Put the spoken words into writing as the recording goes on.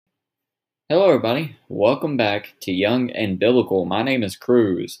Hello, everybody. Welcome back to Young and Biblical. My name is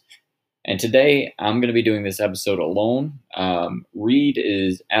Cruz, and today I'm going to be doing this episode alone. Reed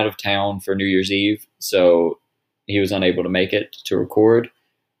is out of town for New Year's Eve, so he was unable to make it to record.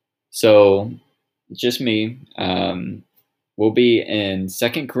 So, just me. We'll be in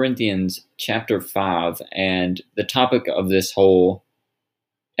Second Corinthians chapter 5, and the topic of this whole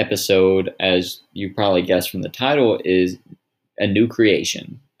episode, as you probably guessed from the title, is a new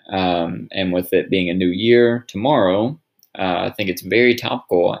creation. And with it being a new year tomorrow, I think it's very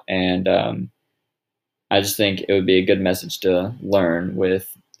topical. And I just think it would be a good message to learn with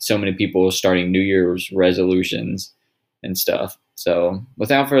so many people starting New Year's resolutions and stuff. So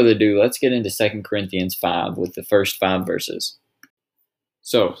without further ado, let's get into 2 Corinthians 5 with the first 5 verses.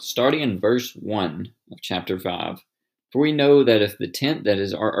 So starting in verse 1 of chapter 5. For we know that if the tent that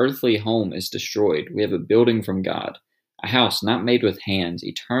is our earthly home is destroyed, we have a building from God, a house not made with hands,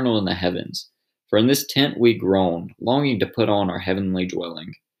 eternal in the heavens. For in this tent we groan, longing to put on our heavenly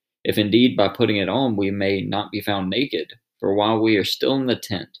dwelling. If indeed by putting it on we may not be found naked. For while we are still in the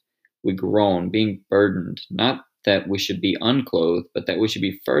tent, we groan, being burdened, not that we should be unclothed, but that we should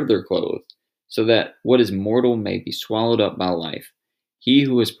be further clothed, so that what is mortal may be swallowed up by life. He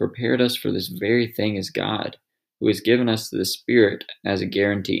who has prepared us for this very thing is God, who has given us the Spirit as a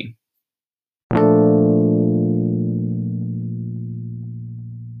guarantee.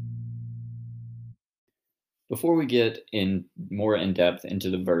 Before we get more in depth into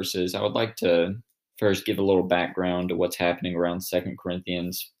the verses, I would like to first give a little background to what's happening around 2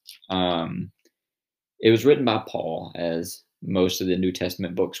 Corinthians. It was written by Paul, as most of the New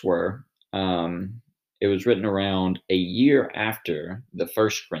Testament books were. It was written around a year after the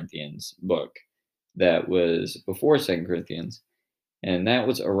First Corinthians book that was before 2 Corinthians. And that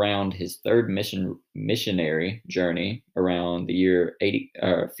was around his third missionary journey around the year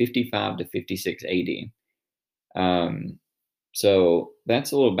 55 to 56 AD. So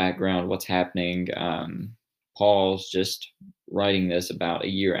that's a little background what's happening. Paul's just writing this about a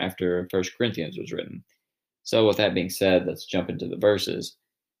year after First Corinthians was written. So with that being said, let's jump into the verses.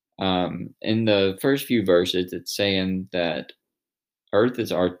 In the first few verses, it's saying that earth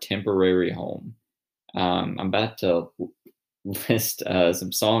is our temporary home. I'm about to list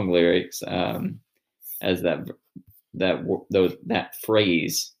some song lyrics as that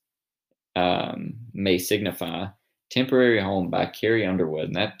phrase may signify. Temporary Home by Carrie Underwood,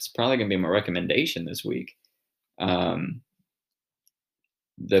 and that's probably going to be my recommendation this week. The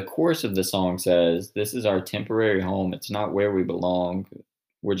chorus of the song says, "This is our temporary home. It's not where we belong.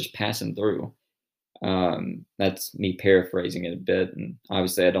 We're just passing through." That's me paraphrasing it a bit, and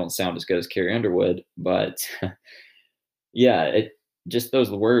obviously I don't sound as good as Carrie Underwood, but yeah, it just those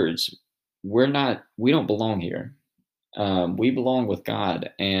words. We don't belong here. We belong with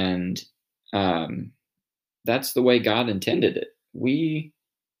God, and that's the way God intended it. We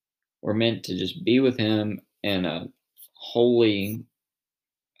were meant to just be with Him in a holy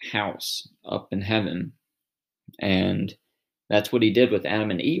house up in heaven. And that's what He did with Adam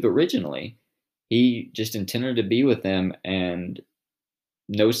and Eve originally. He just intended to be with them, and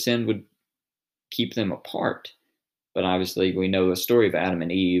no sin would keep them apart. But obviously, we know the story of Adam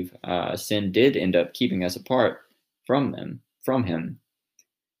and Eve. Sin did end up keeping us apart from Him.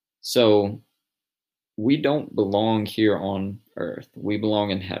 So we don't belong here on earth. We belong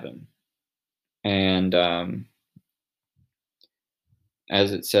in heaven. And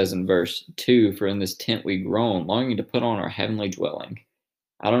as it says in verse 2, for in this tent we groan, longing to put on our heavenly dwelling.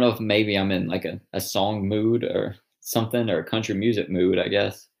 I don't know if maybe I'm in like a song mood or something, or a country music mood, I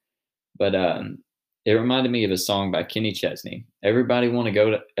guess. But it reminded me of a song by Kenny Chesney. Everybody wants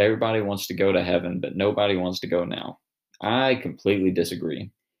to go to heaven, but nobody wants to go now. I completely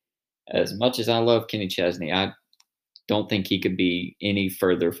disagree. As much as I love Kenny Chesney, I don't think he could be any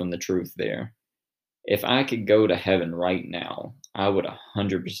further from the truth there. If I could go to heaven right now, I would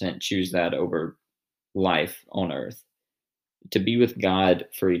 100% choose that over life on earth. To be with God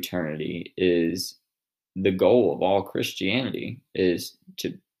for eternity is the goal of all Christianity, is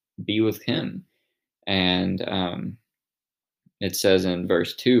to be with Him. And it says in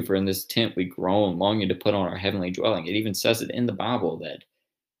verse 2, for in this tent we groan, longing to put on our heavenly dwelling. It even says it in the Bible that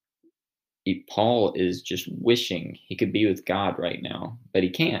Paul is just wishing he could be with God right now, but he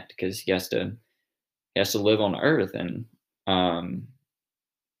can't, because he has to live on earth. And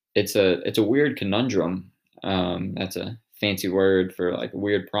it's a weird conundrum. That's a fancy word for like a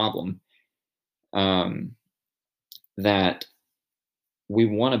weird problem. That we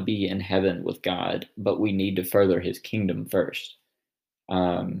want to be in heaven with God, but we need to further His kingdom first.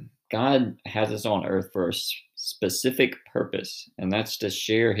 God has us on earth for a specific purpose, and that's to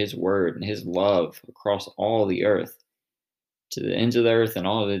share his word and his love across all the earth, to the ends of the earth and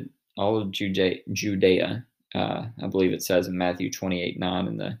all of Judea. I believe it says in Matthew 28:9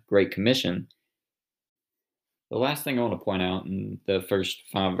 in the Great Commission. The last thing I want to point out in the first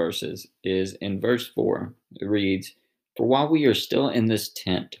 5 verses is in verse 4. It reads, "For while we are still in this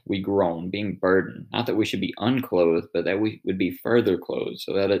tent, we groan, being burdened, not that we should be unclothed, but that we would be further clothed,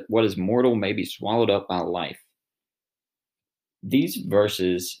 so that what is mortal may be swallowed up by life." These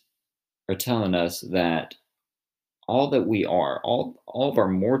verses are telling us that all that we are, all of our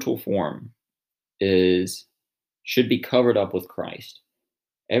mortal form, is should be covered up with Christ.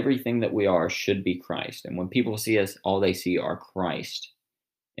 Everything that we are should be Christ. And when people see us, all they see are Christ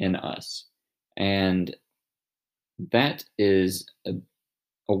in us. And that is a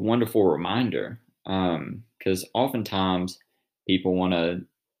wonderful reminder, because oftentimes people want to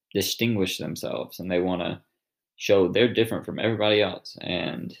distinguish themselves and they want to show they're different from everybody else.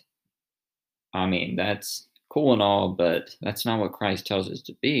 And I mean, that's cool and all, but that's not what Christ tells us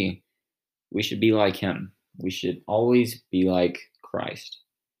to be. We should be like him. We should always be like Christ.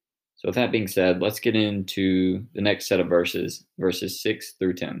 So with that being said, let's get into the next set of verses, verses 6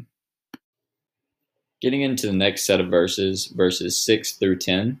 through 10. Getting into the next set of verses, verses 6 through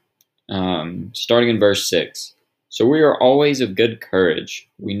 10, starting in verse 6. "So we are always of good courage.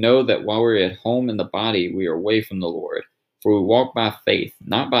 We know that while we're at home in the body, we are away from the Lord. For we walk by faith,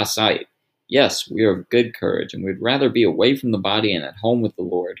 not by sight. Yes, we are of good courage, and we'd rather be away from the body and at home with the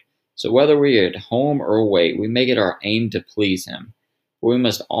Lord. So whether we are at home or away, we make it our aim to please him. For we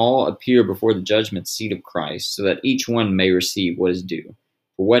must all appear before the judgment seat of Christ, so that each one may receive what is due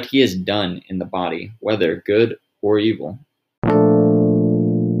for what he has done in the body, whether good or evil."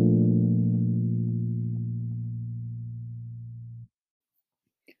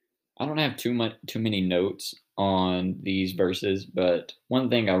 I don't have too many notes on these verses, but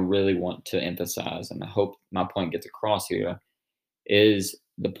one thing I really want to emphasize, and I hope my point gets across here, is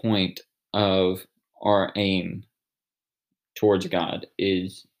the point of our aim towards God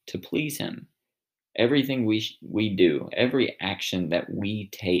is to please him. Everything we do, every action that we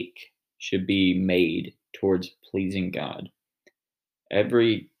take should be made towards pleasing God.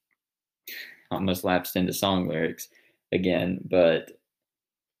 Every Almost lapsed into song lyrics again, but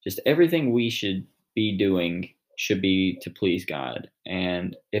just everything we should be doing should be to please God.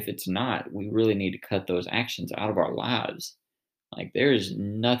 And if it's not, we really need to cut those actions out of our lives. Like there is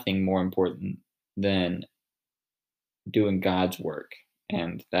nothing more important than doing God's work.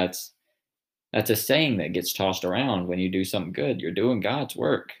 And that's a saying that gets tossed around. When you do something good, you're doing God's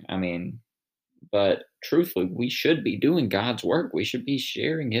work. I mean, but truthfully, we should be doing God's work. We should be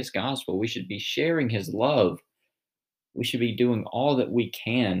sharing his gospel. We should be sharing his love. We should be doing all that we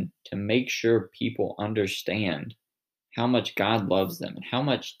can to make sure people understand how much God loves them and how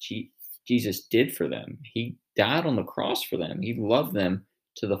much Jesus did for them. He died on the cross for them. He loved them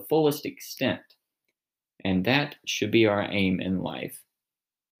to the fullest extent. And that should be our aim in life.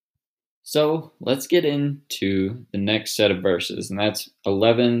 So let's get into the next set of verses, and that's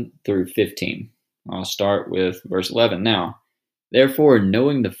 11 through 15. I'll start with verse 11 now. "Therefore,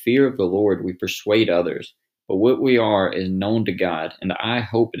 knowing the fear of the Lord, we persuade others. But what we are is known to God, and I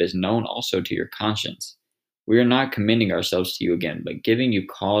hope it is known also to your conscience. We are not commending ourselves to you again, but giving you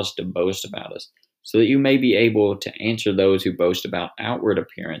cause to boast about us, so that you may be able to answer those who boast about outward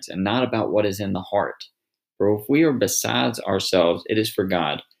appearance and not about what is in the heart. For if we are besides ourselves, it is for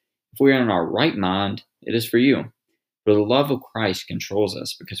God. If we are in our right mind, it is for you. For the love of Christ controls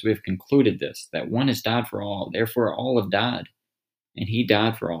us, because we have concluded this, that one has died for all, therefore all have died. And he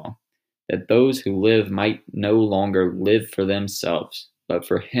died for all, that those who live might no longer live for themselves, but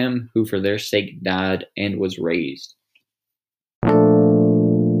for him who for their sake died and was raised."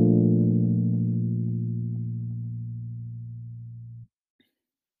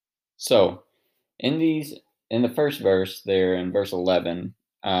 So, in the first verse there, in verse 11,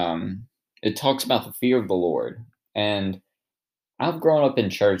 it talks about the fear of the Lord. And I've grown up in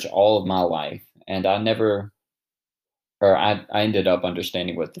church all of my life, and I ended up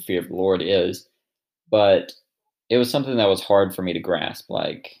understanding what the fear of the Lord is, but it was something that was hard for me to grasp.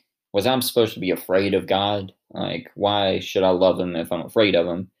 Like, was I supposed to be afraid of God? Like, why should I love him if I'm afraid of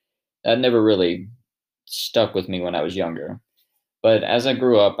him? That never really stuck with me when I was younger. But as I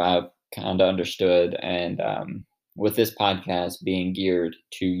grew up, I kind of understood. And with this podcast being geared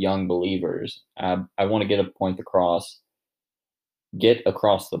to young believers, I want to get across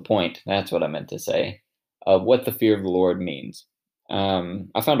the point. That's what I meant to say, of what the fear of the Lord means.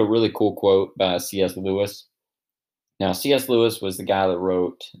 I found a really cool quote by C.S. Lewis. Now, C.S. Lewis was the guy that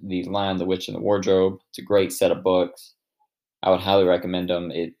wrote The Lion, the Witch, and the Wardrobe. It's a great set of books. I would highly recommend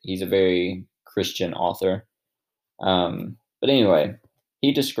him. He's a very Christian author. But anyway,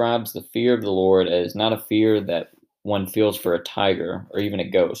 he describes the fear of the Lord as not a fear that one feels for a tiger or even a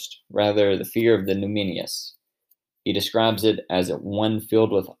ghost, rather the fear of the Numinous. He describes it as one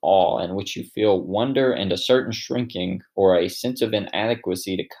filled with awe, in which you feel wonder and a certain shrinking or a sense of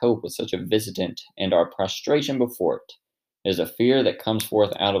inadequacy to cope with such a visitant, and our prostration before it is a fear that comes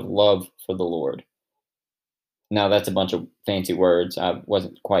forth out of love for the Lord. Now, that's a bunch of fancy words. I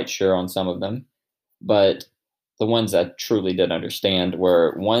wasn't quite sure on some of them, but the ones I truly did understand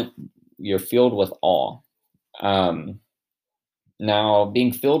were one, you're filled with awe. Um, Now,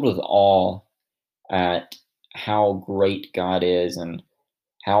 being filled with awe at how great God is and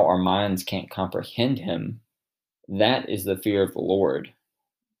how our minds can't comprehend him, that is the fear of the Lord.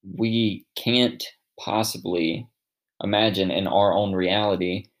 We can't possibly imagine in our own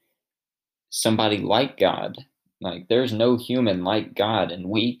reality somebody like God. Like, there's no human like God, and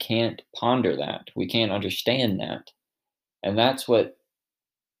we can't ponder that. We can't understand that. And that's what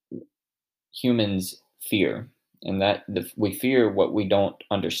humans fear. And we fear what we don't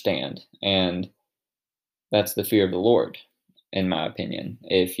understand. And that's the fear of the Lord, in my opinion.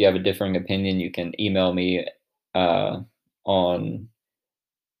 If you have a differing opinion, you can email me on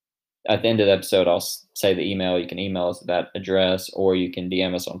at the end of the episode. I'll say the email. You can email us at that address, or you can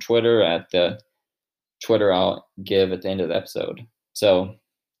DM us on Twitter at the Twitter I'll give at the end of the episode. So,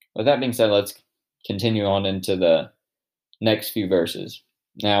 with that being said, let's continue on into the next few verses.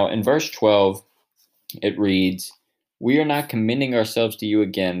 Now, in verse 12, it reads, "We are not commending ourselves to you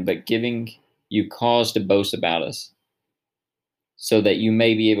again, but giving you cause to boast about us, so that you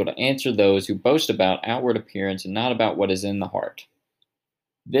may be able to answer those who boast about outward appearance and not about what is in the heart."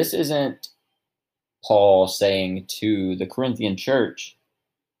 This isn't Paul saying to the Corinthian church,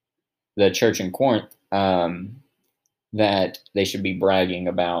 the church in Corinth, that they should be bragging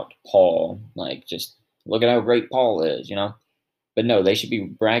about Paul, like, just look at how great Paul is, you know? But no, they should be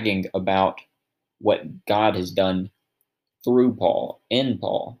bragging about what God has done through Paul, in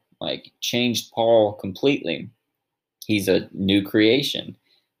Paul, like, changed Paul completely. He's a new creation,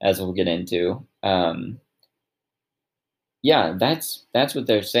 as we'll get into. Yeah, that's what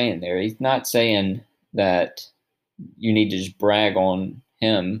they're saying there. He's not saying that you need to just brag on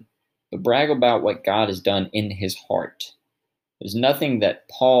him, but brag about what God has done in his heart. There's nothing that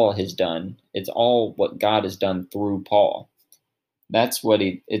Paul has done. It's all what God has done through Paul. That's what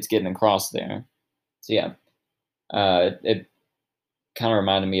it's getting across there. So yeah, it kind of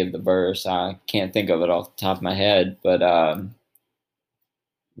reminded me of the verse. I can't think of it off the top of my head, but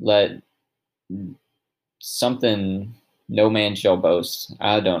let something, no man shall boast.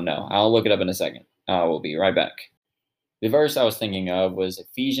 I don't know. I'll look it up in a second. We'll be right back. The verse I was thinking of was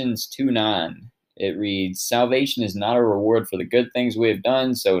Ephesians 2:9. It reads, "Salvation is not a reward for the good things we have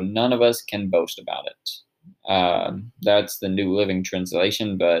done, so none of us can boast about it." That's the New Living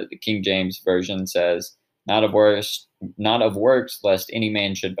Translation, but the King James Version says, not of works, lest any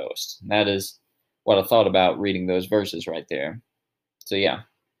man should boast." And that is what I thought about reading those verses right there. So yeah,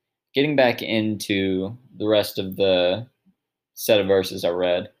 getting back into the rest of the set of verses I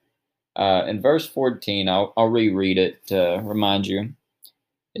read. In verse 14, I'll reread it to remind you.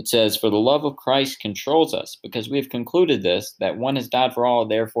 It says, "For the love of Christ controls us, because we have concluded this, that one has died for all,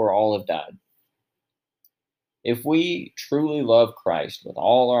 therefore all have died." If we truly love Christ with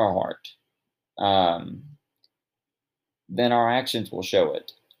all our heart, um, then our actions will show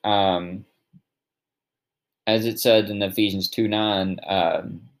it. As it said in Ephesians 2:9,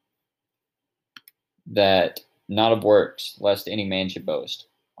 that not of works, lest any man should boast.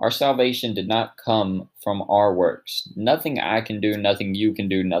 Our salvation did not come from our works. Nothing I can do, nothing you can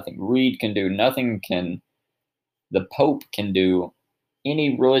do, nothing Reed can do, nothing can the Pope can do,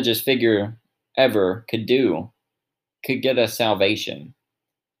 any religious figure ever could do, could get us salvation,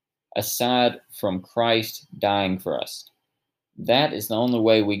 aside from Christ dying for us. That is the only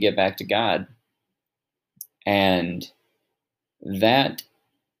way we get back to God. And that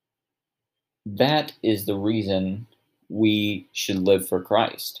is the reason we should live for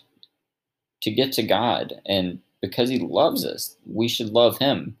Christ, to get to God. And because he loves us, we should love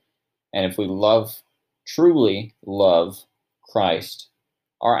him. And if we truly love Christ,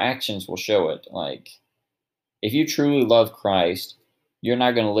 our actions will show it. Like, if you truly love Christ, you're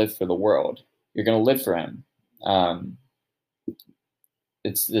not going to live for the world. You're going to live for him.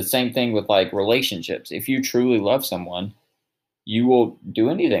 It's the same thing with, like, relationships. If you truly love someone, you will do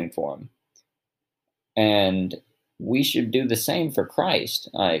anything for them. And we should do the same for Christ.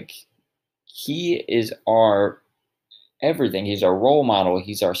 Like, he is our everything. He's our role model.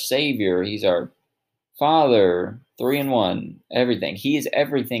 He's our savior. He's our father, three in one, everything. He is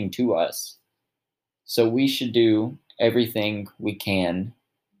everything to us. So we should do everything we can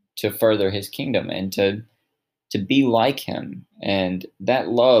to further his kingdom and to be like him. And that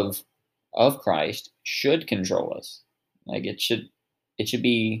love of Christ should control us. Like it should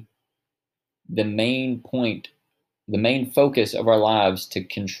be the main point, the main focus of our lives to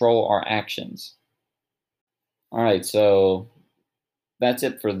control our actions. All right, so that's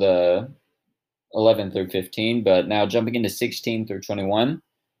it for the 11 through 15, but now jumping into 16 through 21,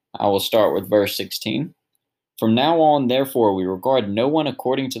 I will start with verse 16. From now on, therefore, we regard no one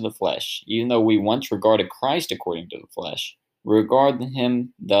according to the flesh, even though we once regarded Christ according to the flesh. We regard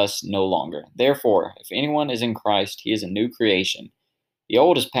him thus no longer. Therefore, if anyone is in Christ, he is a new creation. The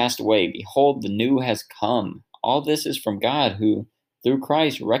old has passed away. Behold, the new has come. All this is from God, who, through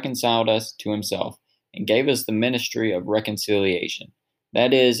Christ, reconciled us to himself and gave us the ministry of reconciliation.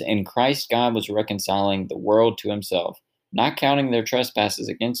 That is, in Christ, God was reconciling the world to himself, not counting their trespasses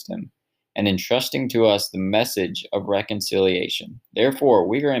against him, and entrusting to us the message of reconciliation. Therefore,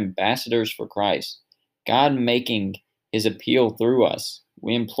 we are ambassadors for Christ, God making his appeal through us.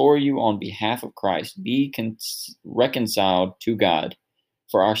 We implore you on behalf of Christ, be reconciled to God.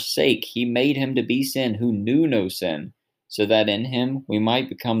 For our sake, he made him to be sin who knew no sin, so that in him we might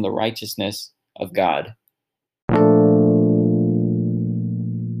become the righteousness of God.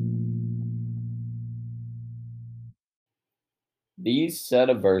 These set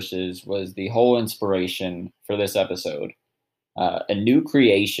of verses was the whole inspiration for this episode. A new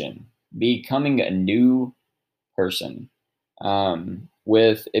creation, becoming a new person.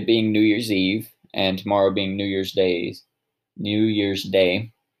 With it being New Year's Eve and tomorrow being New Year's Day,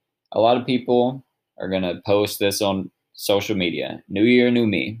 a lot of people are gonna post this on social media. New year, new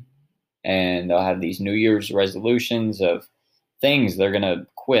me, and they'll have these New Year's resolutions of things they're gonna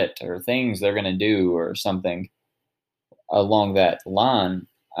quit or things they're gonna do or something along that line.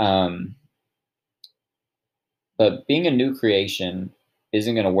 But being a new creation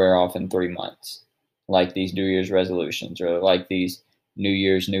isn't going to wear off in 3 months, like these New Year's resolutions or like these New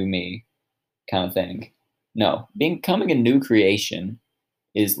Year's new me kind of thing. No, becoming a new creation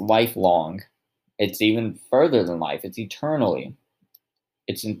is lifelong. It's even further than life. It's eternally.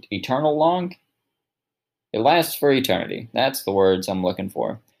 It's an eternal long. It lasts for eternity. That's the words I'm looking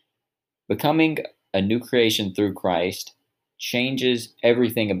for. Becoming a new creation through Christ changes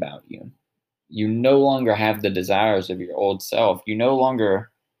everything about you. You no longer have the desires of your old self. You no longer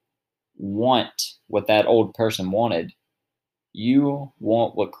want what that old person wanted. You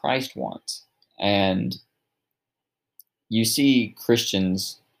want what Christ wants. And you see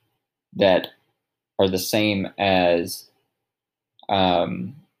Christians that are the same as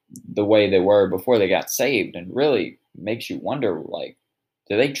the way they were before they got saved, and really makes you wonder, like,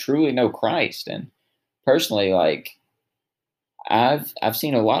 do they truly know Christ? And personally, like, I've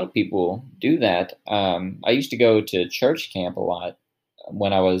seen a lot of people do that. I used to go to church camp a lot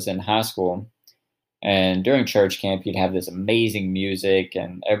when I was in high school, and during church camp, you'd have this amazing music,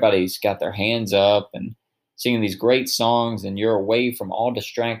 and everybody's got their hands up and singing these great songs, and you're away from all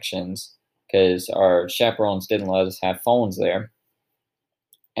distractions because our chaperones didn't let us have phones there.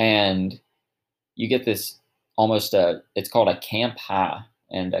 And you get this it's called a camp high.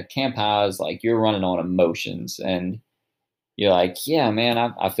 And a camp high is like you're running on emotions, and you're like, yeah, man,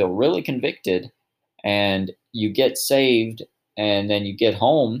 I feel really convicted. And you get saved, and then you get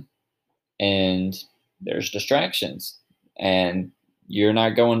home, and there's distractions. And you're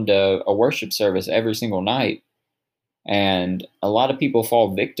not going to a worship service every single night. And a lot of people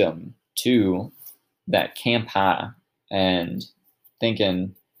fall victim to that camp high and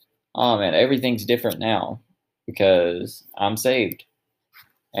thinking, oh man, everything's different now because I'm saved.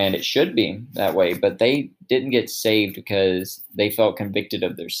 And it should be that way, but they didn't get saved because they felt convicted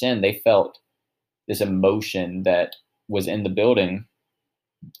of their sin. They felt this emotion that was in the building,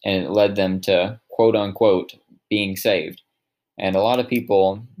 and it led them to, quote unquote, being saved. And a lot of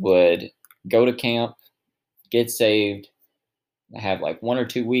people would go to camp, get saved, have like 1 or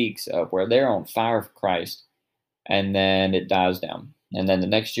 2 weeks of where they're on fire for Christ, and then it dies down. And then the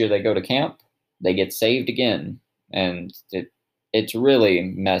next year they go to camp, they get saved again, and it's really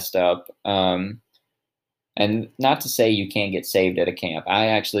messed up. And not to say you can't get saved at a camp. I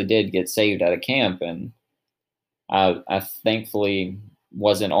actually did get saved at a camp, and I thankfully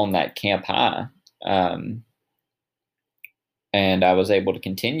wasn't on that camp high, and I was able to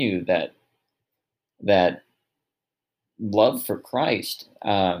continue that love for Christ.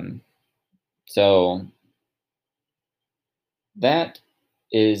 So that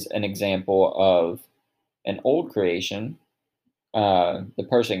is an example of An old creation, the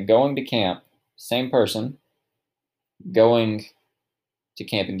person going to camp, same person going to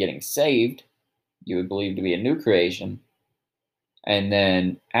camp and getting saved, you would believe to be a new creation. And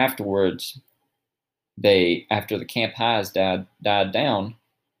then afterwards, after the camp highs died down,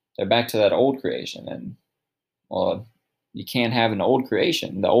 they're back to that old creation. And well, you can't have an old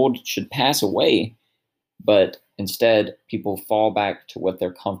creation. The old should pass away, but instead people fall back to what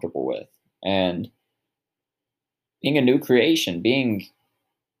they're comfortable with. And being a new creation, being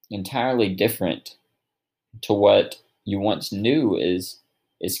entirely different to what you once knew is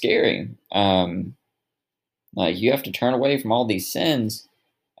scary. Like you have to turn away from all these sins,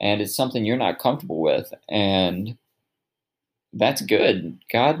 and it's something you're not comfortable with, and that's good.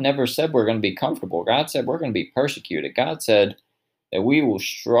 God never said we're going to be comfortable. God said we're going to be persecuted. God said that we will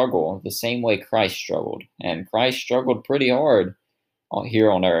struggle the same way Christ struggled, and Christ struggled pretty hard here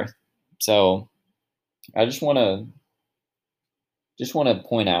on earth. So I just want to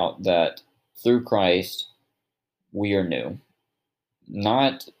point out that through Christ we are new,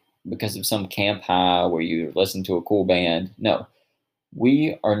 not because of some camp high where you listen to a cool band. No,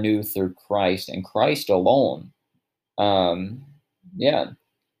 we are new through Christ and Christ alone. Um, yeah.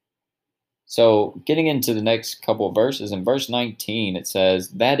 So, getting into the next couple of verses, in verse 19, it says,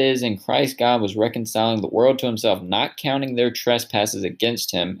 "That is, in Christ God was reconciling the world to himself, not counting their trespasses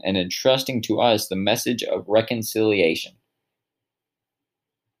against him, and entrusting to us the message of reconciliation."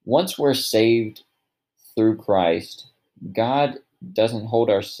 Once we're saved through Christ, God doesn't hold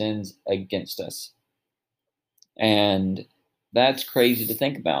our sins against us. And that's crazy to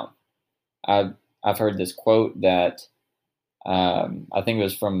think about. I've heard this quote that I think it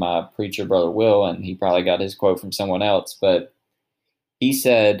was from my preacher brother Will, and he probably got his quote from someone else. But he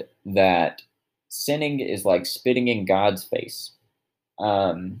said that sinning is like spitting in God's face.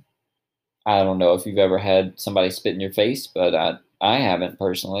 Um, I don't know if you've ever had somebody spit in your face, but I haven't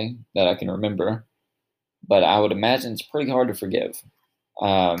personally that I can remember. But I would imagine it's pretty hard to forgive.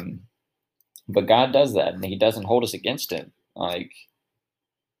 Um, but God does that, and He doesn't hold us against it. Like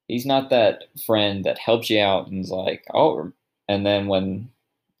He's not that friend that helps you out and is like, oh, and then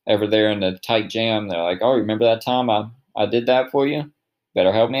whenever they're in a tight jam, they're like, oh, remember that time I did that for you?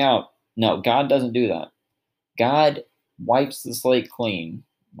 Better help me out. No, God doesn't do that. God wipes the slate clean.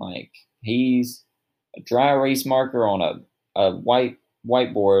 Like He's a dry erase marker on a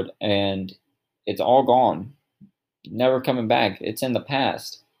whiteboard, and it's all gone. Never coming back. It's in the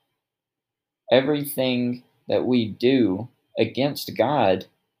past. Everything that we do against God,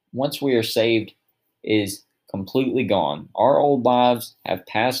 once we are saved, is completely gone. Our old lives have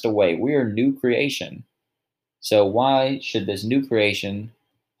passed away. We are new creation. So why should this new creation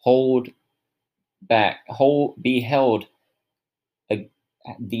be held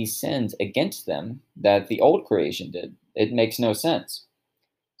these sins against them that the old creation did? It makes no sense.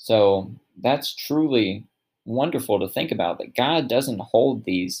 So that's truly wonderful to think about, that God doesn't hold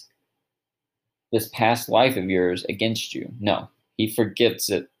this past life of yours against you. No, He forgets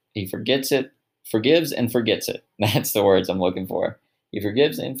it. He forgets it, forgives and forgets it. That's the words I'm looking for. He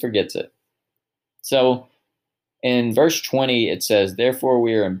forgives and forgets it. So in verse 20, it says, "Therefore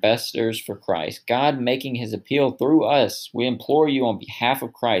we are ambassadors for Christ, God making His appeal through us. We implore you on behalf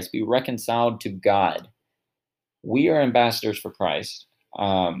of Christ, be reconciled to God." We are ambassadors for Christ.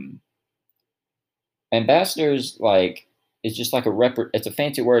 Ambassadors, like, it's just like it's a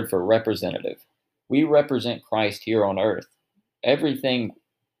fancy word for representative. We represent Christ here on earth. Everything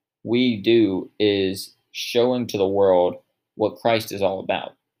we do is showing to the world what Christ is all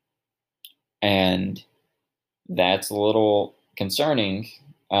about. And that's a little concerning,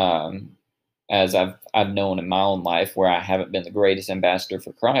 as I've known in my own life where I haven't been the greatest ambassador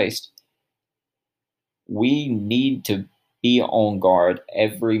for Christ. We need to be on guard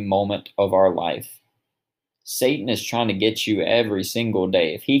every moment of our life. Satan is trying to get you every single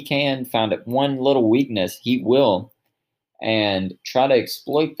day. If he can find one little weakness, he will, and try to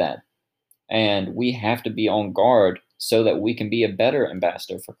exploit that. And we have to be on guard so that we can be a better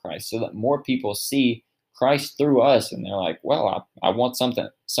ambassador for Christ, so that more people see Christ through us, and they're like, well, I want some of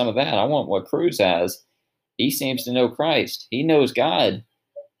that. I want what Cruz has. He seems to know Christ. He knows God.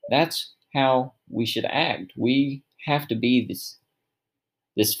 That's how we should act. We have to be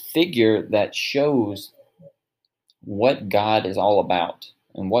this figure that shows what God is all about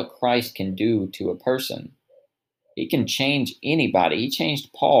and what Christ can do to a person. He can change anybody. He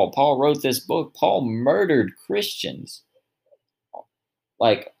changed Paul. Paul wrote this book. Paul murdered Christians,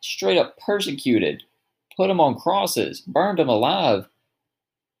 like straight up persecuted, put them on crosses, burned them alive.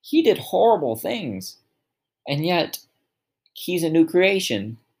 He did horrible things, and yet he's a new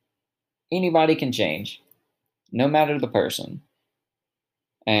creation. Anybody can change. no matter the person.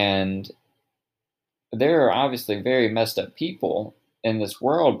 And there are obviously very messed up people in this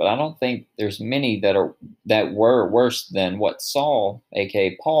world, but I don't think there's many that were worse than what Saul,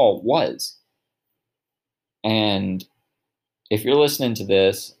 aka Paul, was. And if you're listening to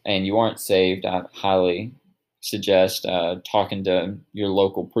this and you aren't saved, I highly suggest talking to your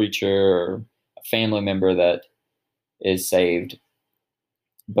local preacher or a family member that is saved.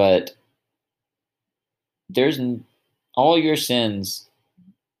 But there's all your sins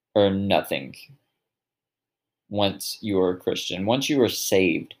are nothing once you are a Christian. Once you are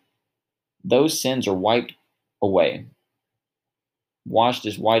saved, those sins are wiped away, washed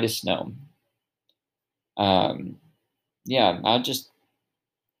as white as snow. Um, yeah, that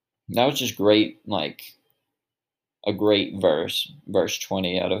was just great, like a great verse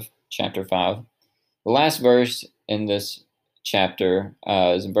 20 out of chapter 5. The last verse in this chapter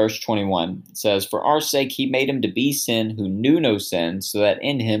is in verse 21. It says, "For our sake he made him to be sin who knew no sin, so that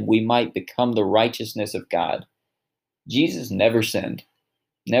in him we might become the righteousness of God." Jesus never sinned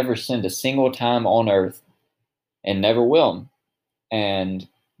a single time on earth, and never will. And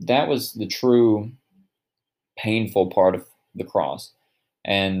that was the true painful part of the cross.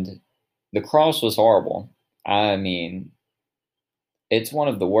 And the cross was horrible. I mean, it's one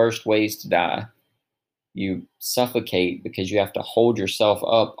of the worst ways to die. You suffocate because you have to hold yourself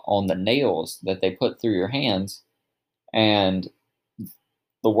up on the nails that they put through your hands. And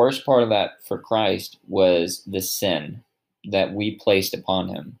the worst part of that for Christ was the sin that we placed upon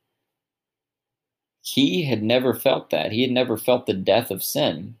him. He had never felt that. He had never felt the death of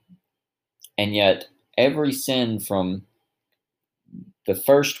sin. And yet, every sin from the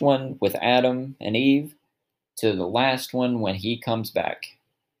first one with Adam and Eve to the last one when he comes back,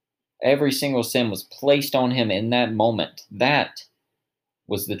 every single sin was placed on him in that moment. That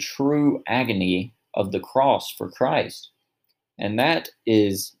was the true agony of the cross for Christ. And that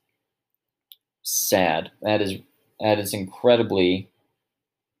is sad. That is incredibly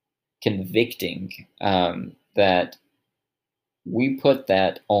convicting, that we put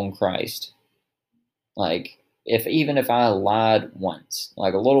that on Christ. Like, even if I lied once,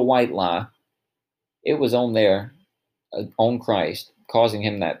 like a little white lie, it was on there, on Christ, causing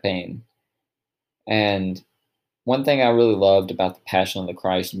him that pain. And one thing I really loved about the Passion of the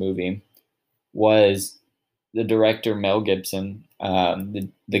Christ movie was the director Mel Gibson,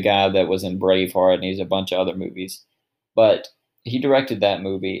 the guy that was in Braveheart, and he's a bunch of other movies. But he directed that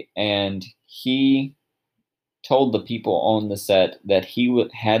movie, and he told the people on the set that he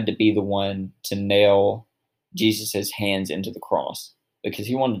had to be the one to nail Jesus' hands into the cross, because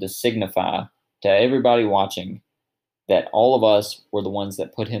he wanted to signify to everybody watching that all of us were the ones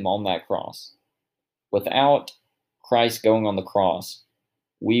that put him on that cross. Without Christ going on the cross,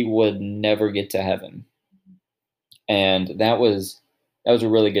 we would never get to heaven. And that was a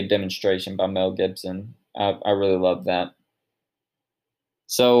really good demonstration by Mel Gibson. I really loved that.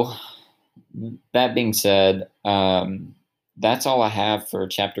 So, that being said, that's all I have for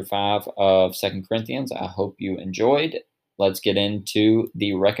chapter 5 of 2 Corinthians. I hope you enjoyed. Let's get into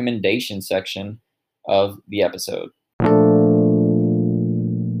the recommendation section of the episode.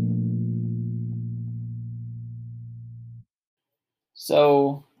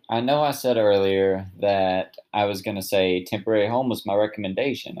 So, I know I said earlier that I was going to say Temporary Home was my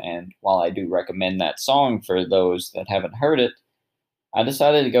recommendation, and while I do recommend that song for those that haven't heard it, I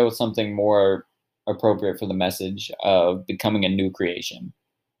decided to go with something more appropriate for the message of becoming a new creation.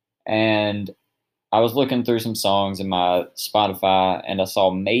 And I was looking through some songs in my Spotify, and I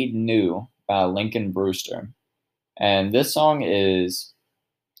saw Made New by Lincoln Brewster. And this song it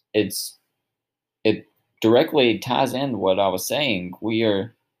directly ties in what I was saying.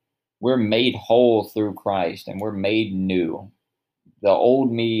 We're made whole through Christ, and we're made new. The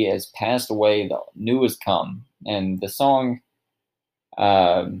old me has passed away, the new has come. And the song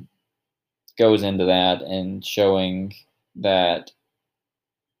goes into that and showing that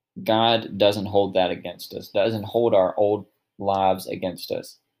God doesn't hold that against us, doesn't hold our old lives against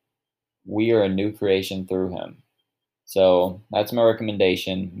us. We are a new creation through him. So that's my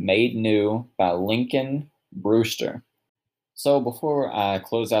recommendation, Made New by Lincoln Brewster. So before I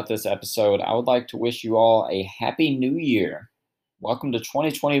close out this episode, I would like to wish you all a happy new year. Welcome to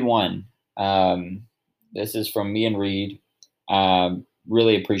 2021. This is from me and Reed.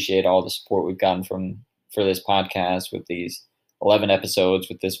 Really appreciate all the support we've gotten for this podcast with these 11 episodes,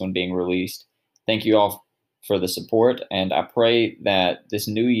 with this one being released. Thank you all for the support, and I pray that this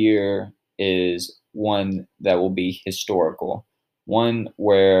new year is one that will be historical, one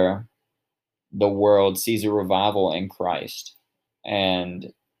where the world sees a revival in Christ.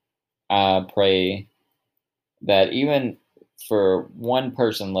 And I pray that even for one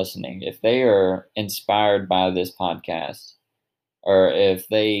person listening, if they are inspired by this podcast, or if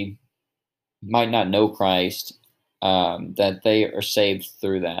they might not know Christ, that they are saved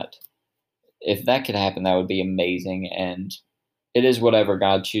through that. If that could happen, that would be amazing. And it is whatever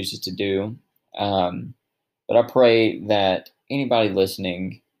God chooses to do. But I pray that anybody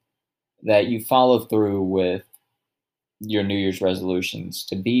listening, that you follow through with your New Year's resolutions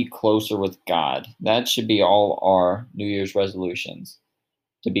to be closer with God. That should be all our New Year's resolutions,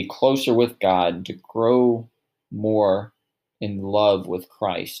 to be closer with God, to grow more in love with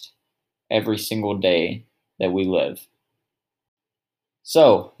Christ every single day that we live.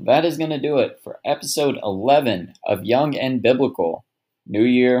 So that is going to do it for episode 11 of Young and Biblical. New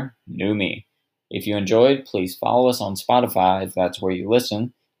Year, New Me. If you enjoyed, please follow us on Spotify if that's where you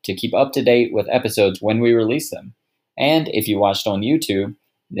listen to keep up to date with episodes when we release them. And if you watched on YouTube,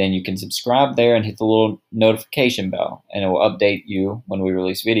 then you can subscribe there and hit the little notification bell, and it will update you when we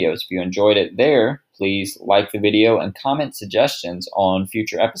release videos. If you enjoyed it there, please like the video and comment suggestions on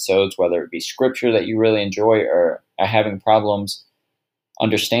future episodes, whether it be scripture that you really enjoy or are having problems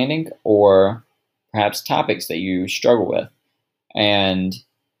understanding, or perhaps topics that you struggle with. And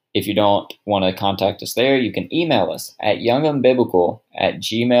if you don't want to contact us there, you can email us at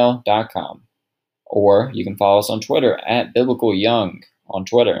youngunbiblical@gmail.com. Or you can follow us on Twitter at BiblicalYoung on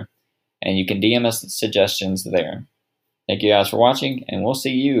Twitter. And you can DM us suggestions there. Thank you guys for watching, and we'll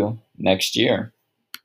see you next year.